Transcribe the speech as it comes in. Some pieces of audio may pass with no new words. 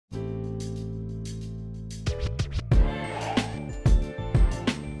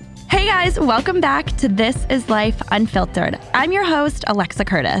guys, welcome back to This Is Life Unfiltered. I'm your host, Alexa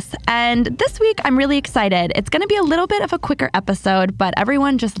Curtis, and this week I'm really excited. It's going to be a little bit of a quicker episode, but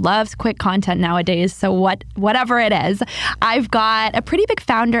everyone just loves quick content nowadays, so whatever it is. I've got a pretty big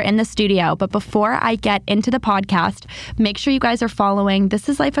founder in the studio, but before I get into the podcast, make sure you guys are following This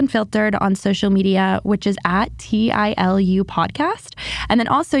Is Life Unfiltered on social media, which is at TILU Podcast, and then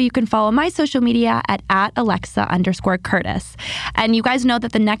also you can follow my social media at Alexa_Curtis. And you guys know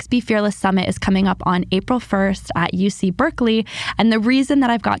that the next Be Fearless Summit is coming up on April 1st at UC Berkeley. And the reason that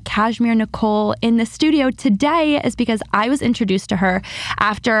I've got Cashmere Nicole in the studio today is because I was introduced to her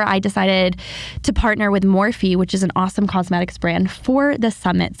after I decided to partner with Morphe, which is an awesome cosmetics brand, for the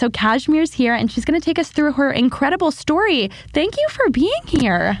summit. So Cashmere's here and she's going to take us through her incredible story. Thank you for being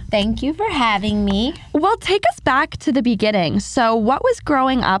here. Thank you for having me. Well, take us back to the beginning. So what was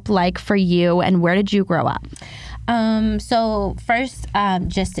growing up like for you and where did you grow up? So first,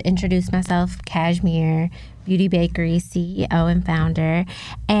 just to introduce myself, Cashmere Beauty Bakery CEO and founder.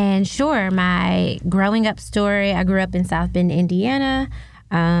 And sure, my growing up story, I grew up in South Bend, Indiana,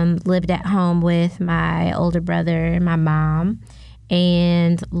 lived at home with my older brother and my mom,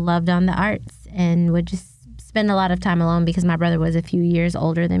 and loved on the arts and would just spend a lot of time alone because my brother was a few years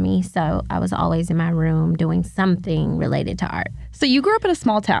older than me. So I was always in my room doing something related to art. So you grew up in a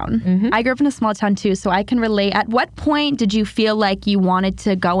small town. Mm-hmm. I grew up in a small town too, so I can relate. At what point did you feel like you wanted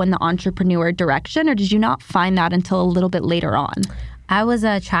to go in the entrepreneur direction, or did you not find that until a little bit later on? I was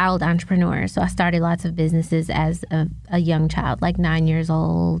a child entrepreneur, so I started lots of businesses as a young child, like 9 years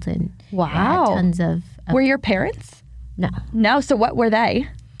old, and wow, had tons of... Were your parents? No. So what were they?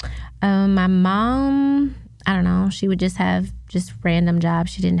 My mom, I don't know. She would just have just random jobs.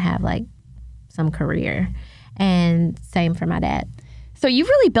 She didn't have like some career. And same for my dad. So you've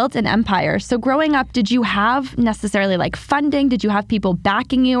really built an empire. So growing up, did you have necessarily like funding? Did you have people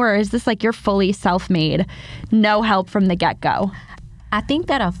backing you? Or is this like you're fully self-made, no help from the get-go? I think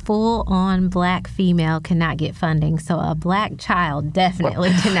that a full-on Black female cannot get funding. So a Black child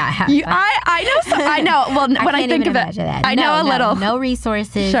definitely did not have funding. I know. Well, when I think of it, I know a little. No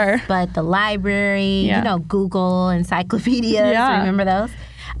resources. Sure. But the library, Google, encyclopedias. Yeah. Remember those?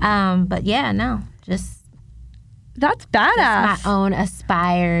 But yeah, no, just... That's badass. Just my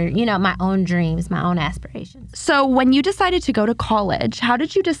own my own dreams, my own aspirations. So when you decided to go to college, how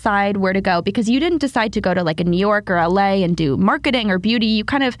did you decide where to go? Because you didn't decide to go to like a New York or LA and do marketing or beauty. You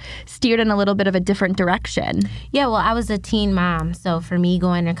kind of steered in a little bit of a different direction. Yeah, well, I was a teen mom. So for me,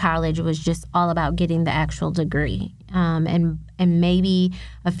 going to college was just all about getting the actual degree. And maybe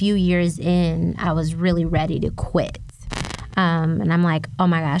a few years in, I was really ready to quit. And I'm like, oh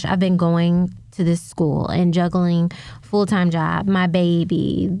my gosh, I've been going to this school and juggling full-time job, my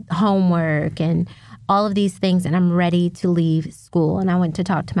baby, homework, and all of these things, and I'm ready to leave school. And I went to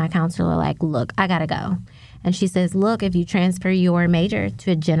talk to my counselor, like, look, I gotta go. And she says, look, if you transfer your major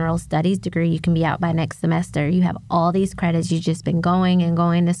to a general studies degree, you can be out by next semester. You have all these credits. You've just been going and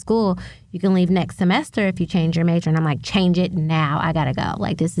going to school. You can leave next semester if you change your major. And I'm like, change it now. I gotta go.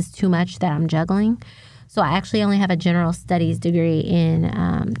 Like, this is too much that I'm juggling. So I actually only have a general studies degree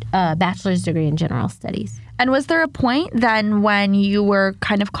a bachelor's degree in general studies. And was there a point then when you were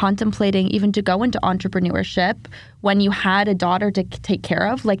kind of contemplating even to go into entrepreneurship when you had a daughter to take care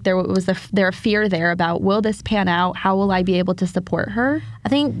of? Like there was a fear there about, will this pan out? How will I be able to support her? I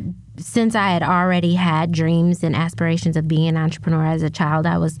think since I had already had dreams and aspirations of being an entrepreneur as a child,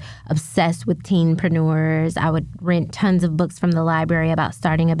 I was obsessed with teenpreneurs. I would rent tons of books from the library about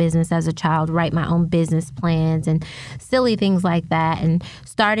starting a business as a child, write my own business plans and silly things like that, and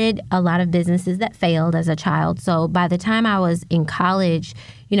started a lot of businesses that failed as a child. So by the time I was in college,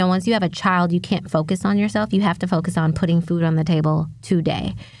 once you have a child, you can't focus on yourself. You have to focus on putting food on the table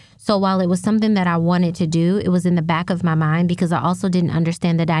today. So while it was something that I wanted to do, it was in the back of my mind because I also didn't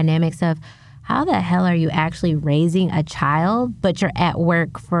understand the dynamics of how the hell are you actually raising a child, but you're at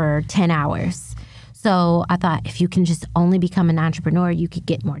work for 10 hours. So I thought if you can just only become an entrepreneur, you could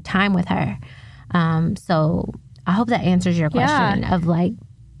get more time with her. So I hope that answers your question of like,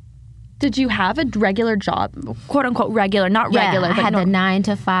 did you have a regular job, quote unquote regular, not regular? I had the 9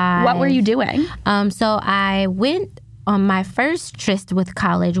 to 5. What were you doing? So I went on my first tryst with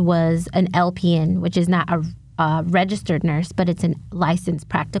college was an LPN, which is not a registered nurse, but it's a licensed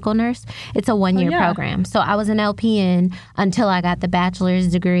practical nurse. It's a one-year program. So I was an LPN until I got the bachelor's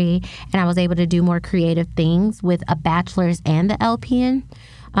degree, and I was able to do more creative things with a bachelor's and the LPN.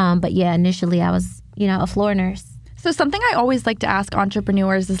 But yeah, initially I was, a floor nurse. So something I always like to ask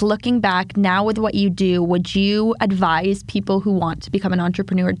entrepreneurs is, looking back now with what you do, would you advise people who want to become an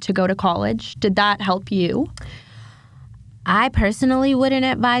entrepreneur to go to college? Did that help you? I personally wouldn't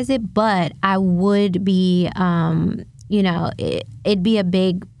advise it, but I would be, it'd be a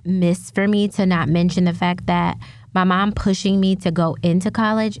big miss for me to not mention the fact that my mom pushing me to go into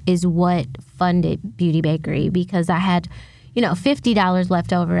college is what funded Beauty Bakery, because I had, $50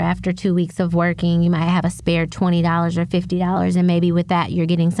 left over after 2 weeks of working. You might have a spare $20 or $50, and maybe with that you're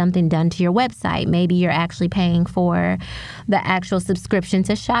getting something done to your website. Maybe you're actually paying for the actual subscription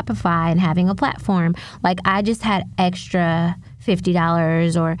to Shopify and having a platform. Like, I just had extra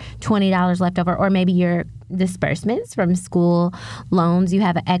 $50 or $20 left over, or maybe your disbursements from school loans, you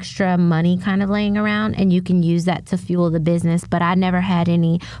have extra money kind of laying around and you can use that to fuel the business. But I never had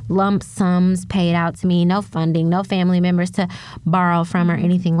any lump sums paid out to me, no funding, no family members to borrow from or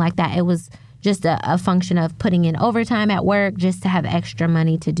anything like that. It was just a function of putting in overtime at work just to have extra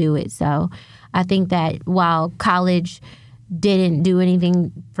money to do it. So I think that while college didn't do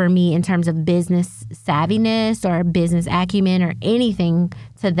anything for me in terms of business savviness or business acumen or anything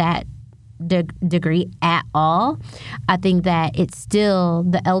to that degree at all, I think that it's still,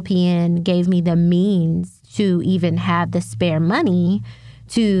 the LPN gave me the means to even have the spare money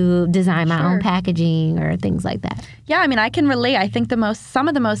to design my own packaging or things like that. Yeah, I mean, I can relate. I think some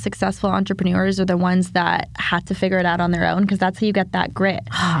of the most successful entrepreneurs are the ones that had to figure it out on their own, because that's how you get that grit.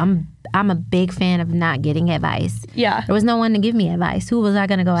 I'm a big fan of not getting advice. Yeah. There was no one to give me advice. Who was I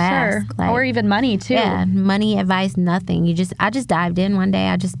going to go ask? Or even money, too. Yeah, money, advice, nothing. I just dived in one day.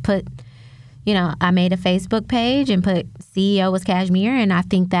 I just put, I made a Facebook page and put CEO was Cashmere. And I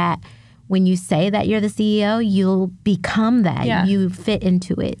think that when you say that you're the CEO, you'll become that. Yeah. You fit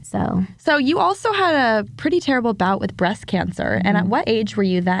into it. So you also had a pretty terrible bout with breast cancer. Mm-hmm. And at what age were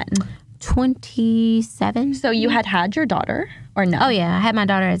you then? 27. So you had your daughter, or no? Oh, yeah. I had my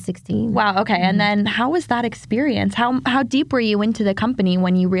daughter at 16. Wow. Okay. Mm-hmm. And then how was that experience? How deep were you into the company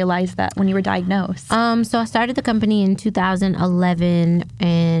when you realized that, when you were diagnosed? So I started the company in 2011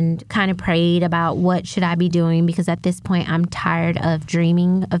 and kind of prayed about what should I be doing, because at this point I'm tired of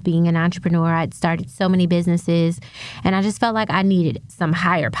dreaming of being an entrepreneur. I'd started so many businesses and I just felt like I needed some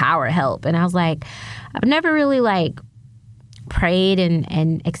higher power help. And I was like, I've never really prayed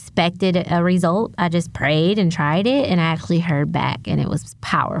and expected a result. I just prayed and tried it, and I actually heard back, and it was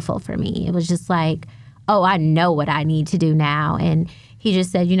powerful for me. It was just like, oh, I know what I need to do now. And he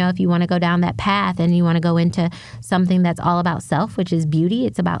just said, if you want to go down that path and you want to go into something that's all about self, which is beauty,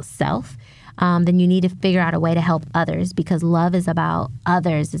 it's about self, then you need to figure out a way to help others, because love is about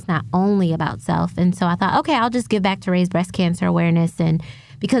others. It's not only about self. And so I thought, okay, I'll just give back to raise breast cancer awareness. And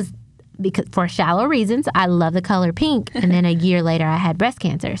because for shallow reasons, I love the color pink. And then a year later, I had breast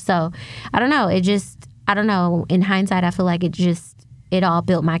cancer. So I don't know. In hindsight, I feel like it all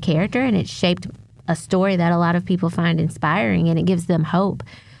built my character, and it shaped a story that a lot of people find inspiring, and it gives them hope.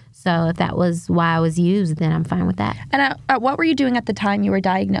 So if that was why I was used, then I'm fine with that. And what were you doing at the time you were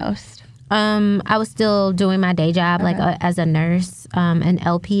diagnosed? I was still doing my day job, as a nurse, an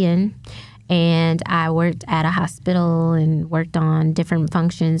LPN. And I worked at a hospital and worked on different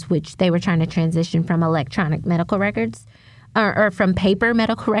functions, which they were trying to transition from electronic medical records or from paper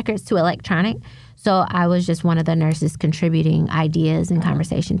medical records to electronic. So I was just one of the nurses contributing ideas and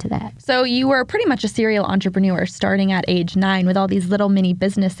conversation to that. So you were pretty much a serial entrepreneur starting at age 9 with all these little mini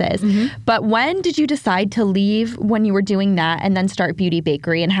businesses. Mm-hmm. But when did you decide to leave when you were doing that and then start Beauty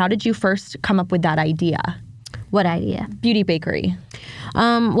Bakery? And how did you first come up with that idea? What idea? Beauty Bakery.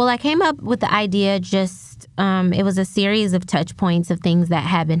 Well, I came up with the idea it was a series of touch points of things that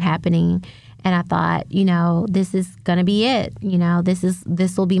had been happening. And I thought, this is going to be it.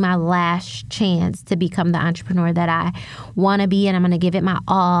 This will be my last chance to become the entrepreneur that I want to be. And I'm going to give it my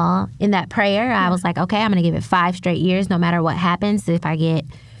all. In that prayer, I was like, okay, I'm going to give it 5 straight years, no matter what happens. If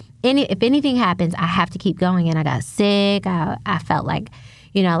anything happens, I have to keep going. And I got sick. I felt like,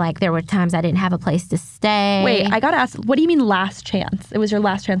 there were times I didn't have a place to stay. Wait, I got to ask, what do you mean last chance? It was your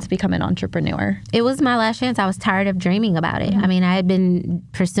last chance to become an entrepreneur. It was my last chance. I was tired of dreaming about it. Mm-hmm. I mean, I had been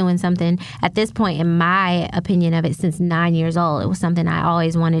pursuing something at this point, in my opinion of it, since 9 years old. It was something I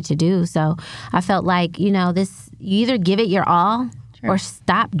always wanted to do. So I felt like, you either give it your all or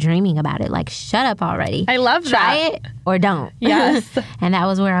stop dreaming about it. Like, shut up already. I love that. Try it or don't. Yes. And that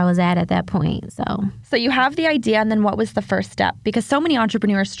was where I was at that point. So you have the idea, and then what was the first step? Because so many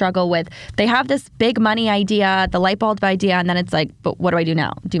entrepreneurs struggle with, they have this big money idea, the light bulb idea, and then it's like, but what do I do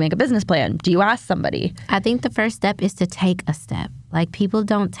now? Do you make a business plan? Do you ask somebody? I think the first step is to take a step. Like, people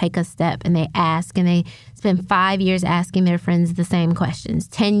don't take a step, and they ask, and they spend 5 years asking their friends the same questions,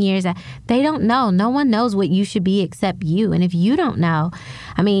 10 years. They don't know. No one knows what you should be except you. And if you don't know,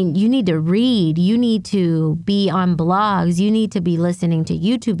 you need to read. You need to be on blogs. You need to be listening to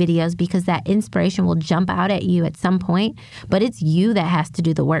YouTube videos, because that inspiration will jump out at you at some point, but it's you that has to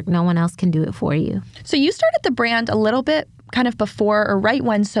do the work. No one else can do it for you. So you started the brand a little bit kind of before or right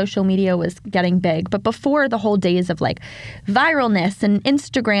when social media was getting big, but before the whole days of like viralness and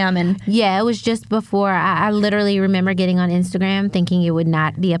Instagram and... Yeah, it was just before. I literally remember getting on Instagram thinking it would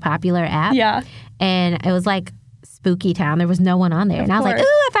not be a popular app. Yeah. And it was like spooky town. There was no one on there. And I was like, ooh,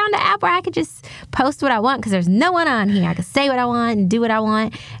 I found an app where I could just post what I want because there's no one on here. I could say what I want and do what I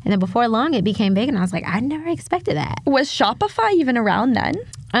want. And then before long, it became big. And I was like, I never expected that. Was Shopify even around then?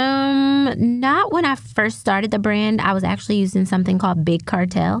 Not when I first started the brand. I was actually using something called Big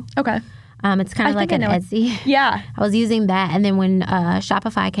Cartel. Okay. It's kind of like an Etsy. Yeah. I was using that. And then when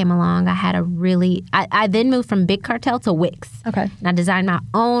Shopify came along, I had I then moved from Big Cartel to Wix. Okay. And I designed my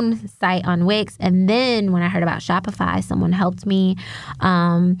own site on Wix. And then when I heard about Shopify, someone helped me.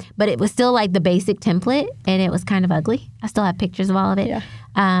 But it was still like the basic template, and it was kind of ugly. I still have pictures of all of it. Yeah.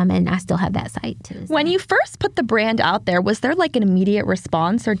 And I still have that site to this When day. you first put the brand out there, was there like an immediate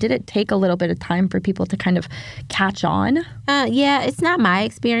response, or did it take a little bit of time for people to kind of catch on? Yeah, it's not my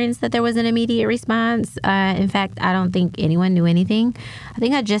experience that there was an immediate response. In fact, I don't think anyone knew anything. I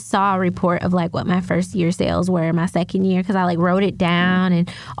think I just saw a report of like what my first year sales were, my second year, because I like wrote it down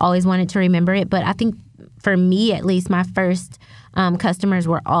and always wanted to remember it. But I think for me, at least, my first customers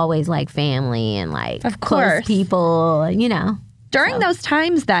were always like family and like close people, you know. During those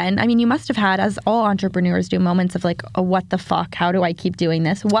times then, I mean, you must have had, as all entrepreneurs do, moments of like, oh, what the fuck? How do I keep doing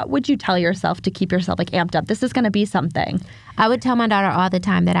this? What would you tell yourself to keep yourself like amped up? This is going to be something. I would tell my daughter all the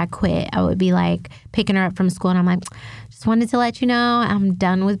time that I quit. I would be like picking her up from school and I'm like, just wanted to let you know I'm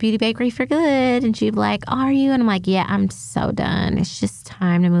done with Beauty Bakery for good. And she'd be like, are you? And I'm like, yeah, I'm so done. It's just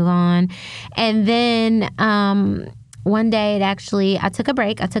time to move on. And then one day, I took a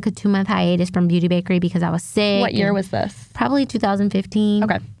break. I took a 2-month hiatus from Beauty Bakery because I was sick. What year was this? Probably 2015.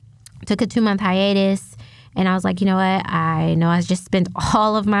 Okay. Took a 2-month hiatus. And I was like, you know what? I know I just spent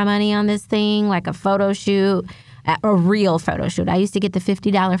all of my money on this thing, like a photo shoot, a real photo shoot. I used to get the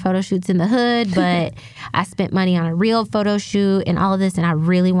 $50 photo shoots in the hood, but I spent money on a real photo shoot and all of this, and I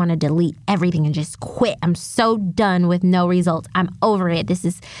really want to delete everything and just quit. I'm so done with no results. I'm over it. This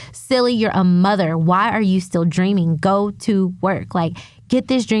is silly. You're a mother. Why are you still dreaming? Go to work. Like, get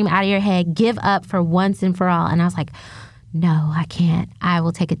this dream out of your head. Give up for once and for all. And I was like, no, I can't. I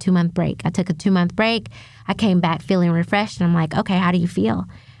will take a 2-month break. I took a 2-month break. I came back feeling refreshed, and I'm like, okay, how do you feel?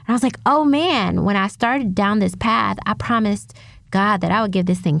 And I was like, oh, man, when I started down this path, I promised God that I would give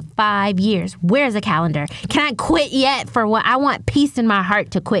this thing 5 years. Where's the calendar? Can I quit yet for what? I want peace in my heart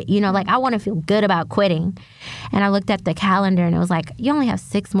to quit. You know, like I want to feel good about quitting. And I looked at the calendar and it was like, you only have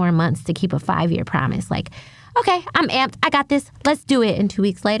 6 more months to keep a 5-year promise. Like, okay, I'm amped. I got this. Let's do it. And 2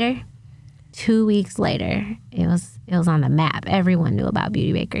 weeks later, it was on the map. Everyone knew about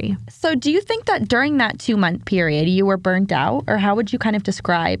Beauty Bakery. So do you think that during that 2-month period, you were burnt out, or how would you kind of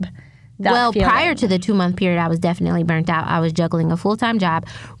describe that feeling? Prior to the 2-month period, I was definitely burnt out. I was juggling a full-time job,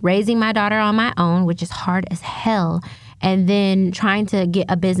 raising my daughter on my own, which is hard as hell, and then trying to get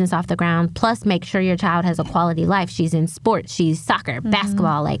a business off the ground, plus make sure your child has a quality life. She's in sports, she's soccer,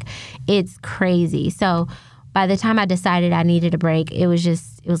 basketball, like it's crazy. So by the time I decided I needed a break, it was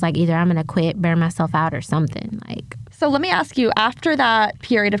like either I'm going to quit, burn myself out or something. So let me ask you, after that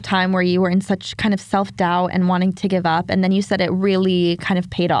period of time where you were in such kind of self-doubt and wanting to give up, and then you said it really kind of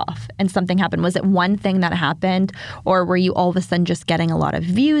paid off and something happened. Was it one thing that happened, or were you all of a sudden just getting a lot of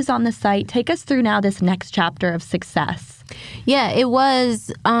views on the site? Take us through now this next chapter of success. Yeah, it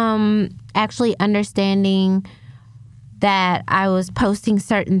was actually understanding that I was posting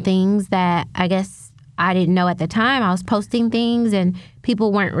certain things that I guess I didn't know at the time. I was posting things and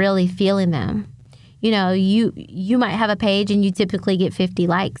people weren't really feeling them. You know, you might have a page and you typically get 50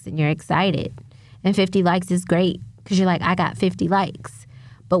 likes and you're excited. And 50 likes is great because you're like, I got 50 likes.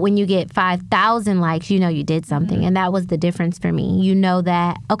 But when you get 5,000 likes, you know you did something. Mm-hmm. And that was the difference for me. You know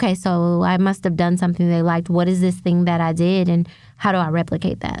that, okay, so I must have done something they liked. What is this thing that I did and how do I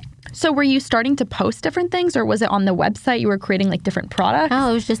replicate that? So were you starting to post different things, or was it on the website you were creating like different products? Oh,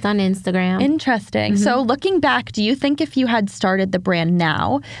 it was just on Instagram. Interesting. Mm-hmm. So looking back, do you think if you had started the brand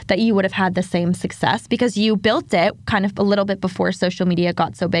now that you would have had the same success? Because you built it kind of a little bit before social media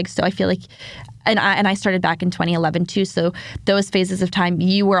got so big. So I feel like, and I started back in 2011 too. So those phases of time,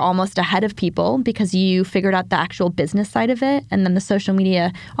 you were almost ahead of people because you figured out the actual business side of it. And then the social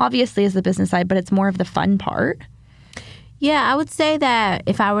media obviously is the business side, but it's more of the fun part. Yeah, I would say that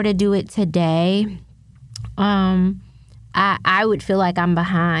if I were to do it today, I would feel like I'm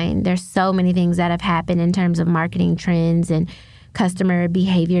behind. There's so many things that have happened in terms of marketing trends and customer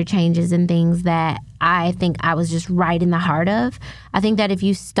behavior changes and things that I think I was just right in the heart of. I think that if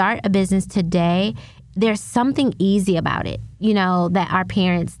you start a business today, there's something easy about it, that our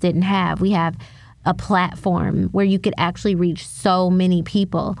parents didn't have. We have a platform where you could actually reach so many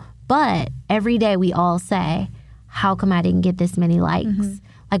people. But every day we all say, how come I didn't get this many likes? Mm-hmm.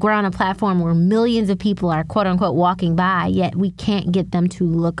 Like, we're on a platform where millions of people are, quote unquote, walking by, yet we can't get them to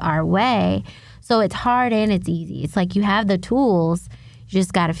look our way. So it's hard and it's easy. It's like you have the tools. You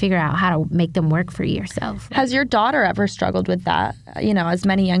just got to figure out how to make them work for yourself. Has your daughter ever struggled with that, as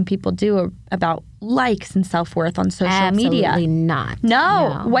many young people do, about likes and self-worth on social media? Absolutely not.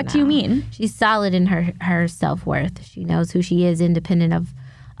 No? What do you mean? She's solid in her self-worth. She knows who she is, independent of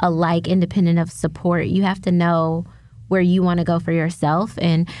a like, independent of support. You have to know where you want to go for yourself.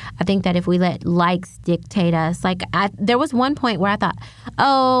 And I think that if we let likes dictate us, there was one point where I thought,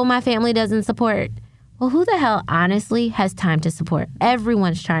 oh, my family doesn't support. Well, who the hell honestly has time to support?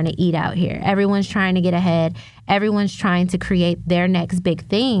 Everyone's trying to eat out here. Everyone's trying to get ahead. Everyone's trying to create their next big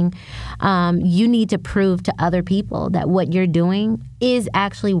thing. You need to prove to other people that what you're doing is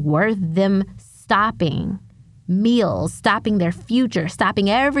actually worth them stopping meals, stopping their future, stopping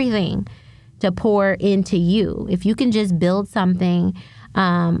everything to pour into you. If you can just build something,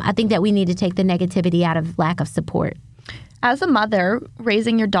 I think that we need to take the negativity out of lack of support. As a mother,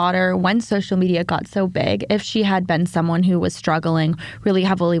 raising your daughter when social media got so big, if she had been someone who was struggling really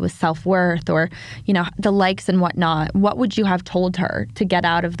heavily with self-worth or, the likes and whatnot, what would you have told her to get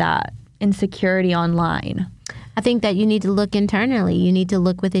out of that insecurity online? I think that you need to look internally. You need to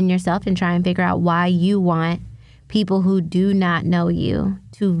look within yourself and try and figure out why you want people who do not know you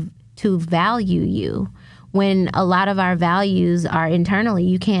to value you, when a lot of our values are internally.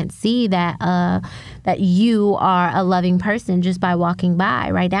 You can't see that that you are a loving person just by walking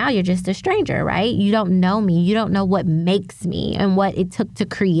by. Right now, you're just a stranger, right? You don't know me. You don't know what makes me and what it took to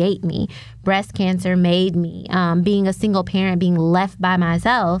create me. Breast cancer made me. Being a single parent, being left by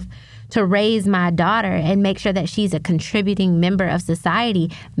myself to raise my daughter and make sure that she's a contributing member of society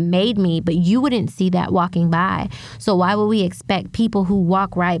made me, but you wouldn't see that walking by. So why would we expect people who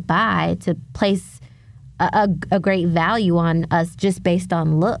walk right by to place a great value on us just based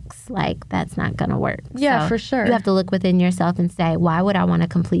on looks? Like, that's not going to work. Yeah, so for sure. You have to look within yourself and say, why would I want a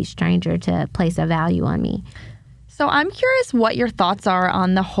complete stranger to place a value on me? So I'm curious what your thoughts are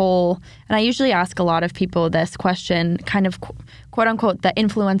on the whole, and I usually ask a lot of people this question, kind of quote unquote, the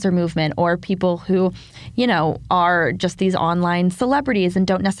influencer movement, or people who, are just these online celebrities and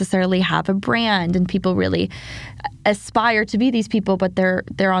don't necessarily have a brand, and people really aspire to be these people, but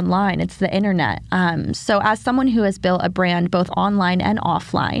they're online. It's the internet. So as someone who has built a brand both online and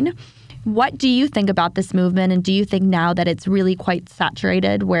offline, what do you think about this movement? And do you think now that it's really quite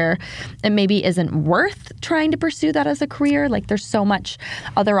saturated where it maybe isn't worth trying to pursue that as a career? Like, there's so much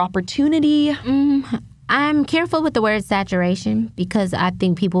other opportunity. I'm careful with the word saturation because I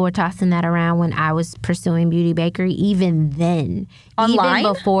think people were tossing that around when I was pursuing Beauty Bakery. Even then. Online?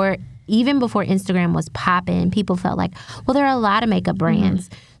 Even before Instagram was popping, people felt like, well, there are a lot of makeup brands.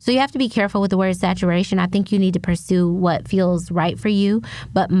 Mm-hmm. So you have to be careful with the word saturation. I think you need to pursue what feels right for you.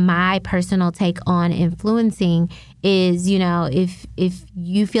 But my personal take on influencing is, if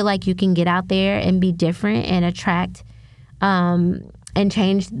you feel like you can get out there and be different and attract and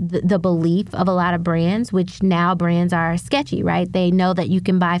change the belief of a lot of brands, which now brands are sketchy, right? They know that you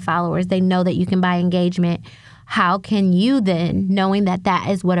can buy followers. They know that you can buy engagement. How can you then, knowing that that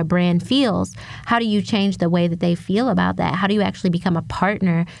is what a brand feels, how do you change the way that they feel about that? How do you actually become a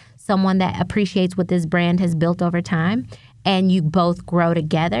partner, someone that appreciates what this brand has built over time, and you both grow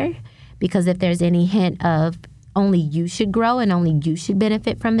together? Because if there's any hint of only you should grow and only you should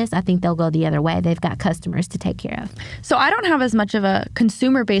benefit from this, I think they'll go the other way. They've got customers to take care of. So I don't have as much of a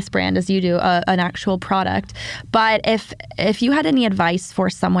consumer-based brand as you do, an actual product. But if you had any advice for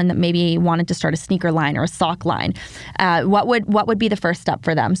someone that maybe wanted to start a sneaker line or a sock line, what would be the first step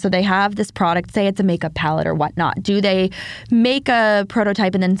for them? So they have this product, say it's a makeup palette or whatnot. Do they make a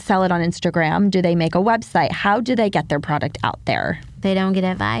prototype and then sell it on Instagram? Do they make a website? How do they get their product out there? They don't get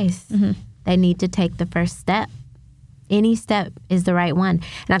advice. Mm-hmm. They need to take the first step. Any step is the right one.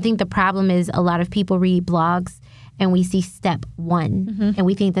 And I think the problem is a lot of people read blogs and we see step one. Mm-hmm. And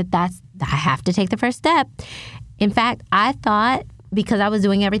we think I have to take the first step. In fact, I thought because I was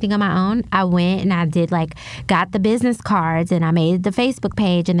doing everything on my own, I went and I got the business cards and I made the Facebook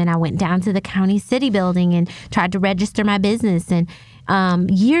page. And then I went down to the county city building and tried to register my business. And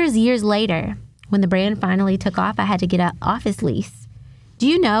years later, when the brand finally took off, I had to get an office lease. Do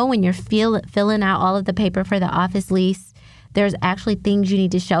you know when you're filling out all of the paper for the office lease, there's actually things you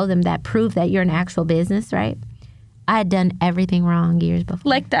need to show them that prove that you're an actual business, right? I had done everything wrong years before.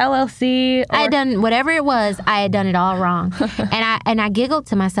 Like the LLC? I had done whatever it was. I had done it all wrong. and I giggled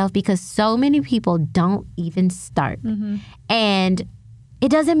to myself because so many people don't even start. Mm-hmm. And it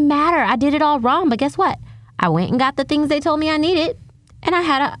doesn't matter. I did it all wrong. But guess what? I went and got the things they told me I needed. And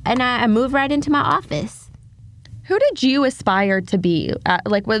I moved right into my office. Who did you aspire to be?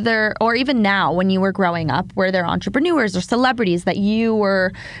 Like, were there, or even now when you were growing up, were there entrepreneurs or celebrities that you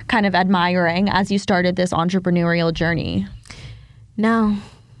were kind of admiring as you started this entrepreneurial journey? No.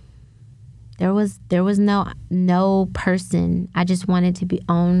 There was no person. I just wanted to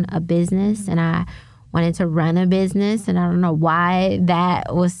own a business, and I wanted to run a business, and I don't know why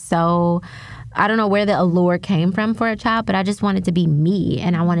that was so. I don't know where the allure came from for a child, but I just wanted to be me,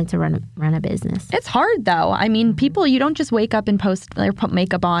 and I wanted to run a business. It's hard, though. I mean, people, you don't just wake up and post or put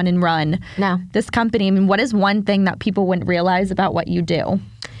makeup on and run this company. I mean, what is one thing that people wouldn't realize about what you do?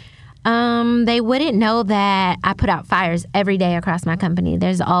 They wouldn't know that I put out fires every day across my company.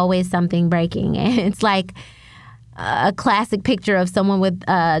 There's always something breaking, and it's like a classic picture of someone with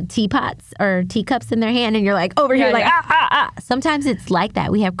teapots or teacups in their hand, and you're like over here like ah. Sometimes it's like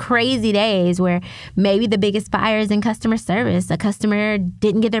that. We have crazy days where maybe the biggest fire is in customer service. A customer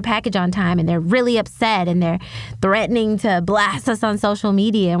didn't get their package on time and they're really upset and they're threatening to blast us on social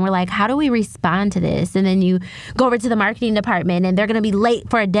media, and we're like, how do we respond to this? And then you go over to the marketing department and they're going to be late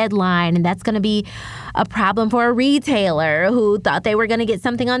for a deadline, and that's going to be a problem for a retailer who thought they were going to get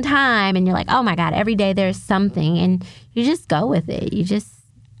something on time, and you're like, oh my God, every day there's something. And you just go with it.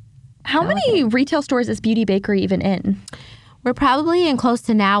 How many retail stores is Beauty Bakery even in? We're probably in close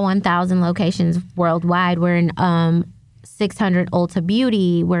to now 1,000 locations worldwide. We're in 600 Ulta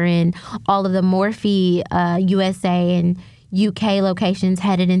Beauty. We're in all of the Morphe USA and UK locations,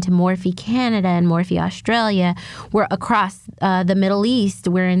 headed into Morphe Canada and Morphe Australia. We're across the Middle East.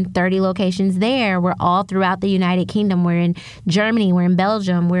 We're in 30 locations there. We're all throughout the United Kingdom. We're in Germany. We're in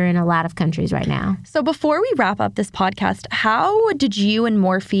Belgium. We're in a lot of countries right now. So before we wrap up this podcast, how did you and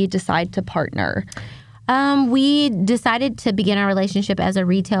Morphe decide to partner? We decided to begin our relationship as a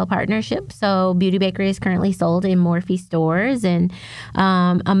retail partnership. So Beauty Bakery is currently sold in Morphe stores, and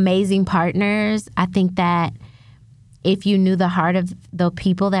amazing partners. I think that if you knew the heart of the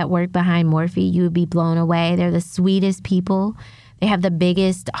people that work behind Morphe, you would be blown away. They're the sweetest people. They have the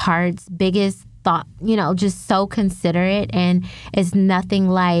biggest hearts, biggest thought, just so considerate. And it's nothing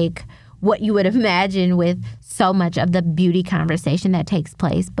like what you would imagine with so much of the beauty conversation that takes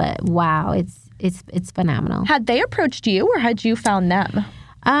place. But wow, it's phenomenal. Had they approached you or had you found them?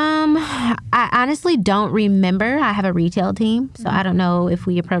 I honestly don't remember. I have a retail team, so I don't know if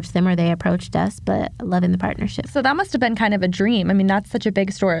we approached them or they approached us, but loving the partnership. So that must have been kind of a dream. I mean, that's such a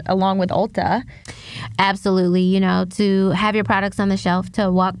big store along with Ulta. Absolutely. To have your products on the shelf, to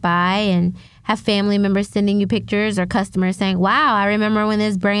walk by and have family members sending you pictures or customers saying, wow, I remember when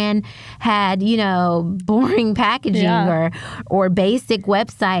this brand had, boring packaging or basic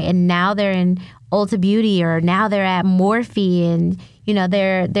website, and now they're in Ulta Beauty, or now they're at Morphe, and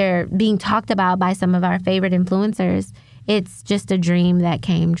they're being talked about by some of our favorite influencers. It's just a dream that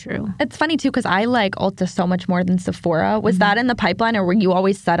came true. It's funny too, because I like Ulta so much more than Sephora. Was that in the pipeline, or were you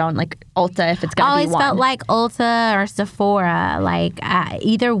always set on like Ulta if it's going to be one? I always felt like Ulta or Sephora,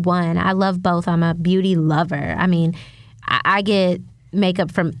 either one. I love both. I'm a beauty lover. I mean, I get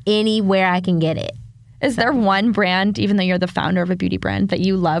makeup from anywhere I can get it. Is there one brand, even though you're the founder of a beauty brand, that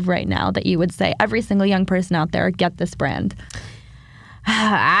you love right now that you would say every single young person out there, get this brand?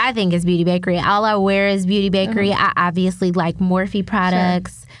 I think it's Beauty Bakery. All I wear is Beauty Bakery. I obviously like Morphe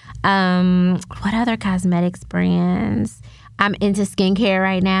products. Sure. What other cosmetics brands? I'm into skincare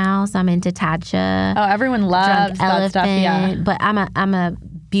right now, so I'm into Tatcha. Oh, everyone loves that stuff. Yeah. But I'm a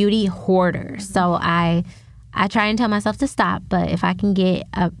beauty hoarder, so I try and tell myself to stop, but if I can get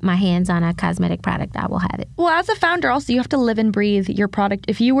my hands on a cosmetic product, I will have it. Well, as a founder, also, you have to live and breathe your product.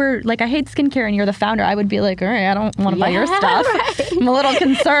 If you were, I hate skincare and you're the founder, I would be like, all right, I don't want to buy your stuff. Right. I'm a little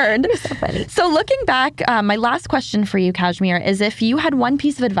concerned. You're so funny. So looking back, my last question for you, Cashmere, is if you had one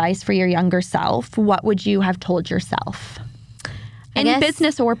piece of advice for your younger self, what would you have told yourself? In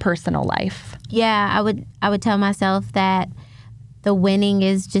business or personal life? Yeah, I would tell myself that the winning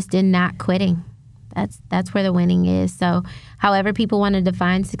is just in not quitting. That's where the winning is. So however people want to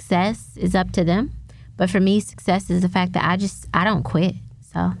define success is up to them. But for me, success is the fact that I don't quit.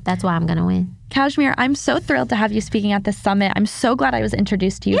 So that's why I'm going to win. Cashmere, I'm so thrilled to have you speaking at this summit. I'm so glad I was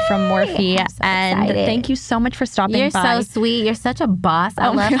introduced to you from Morphe. I'm so and excited. Thank you so much for stopping You're by. so sweet. You're such a boss. I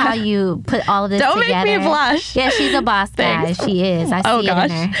love how you put all of this Don't together. make me blush. Yeah, she's a boss, guys. She is. I see it in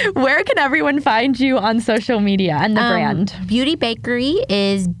her. Where can everyone find you on social media and the brand? Beauty Bakery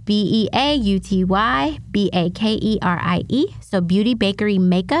is BeautyBakerie. So Beauty Bakery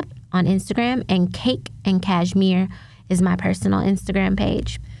Makeup on Instagram, and Cake and Cashmere is my personal Instagram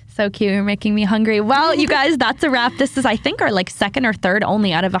page. So cute. You're making me hungry. Well, you guys, that's a wrap. This is, I think, our second or third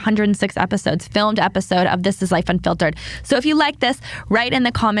only out of 106 episodes, filmed episode of This Is Life Unfiltered. So if you like this, write in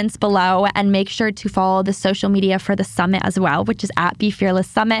the comments below and make sure to follow the social media for the summit as well, which is at Be Fearless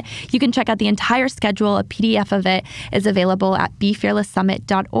Summit. You can check out the entire schedule. A PDF of it is available at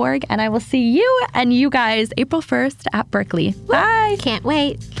BeFearlessSummit.org. And I will see you and you guys April 1st at Berkeley. Bye. Can't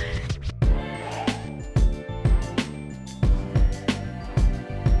wait.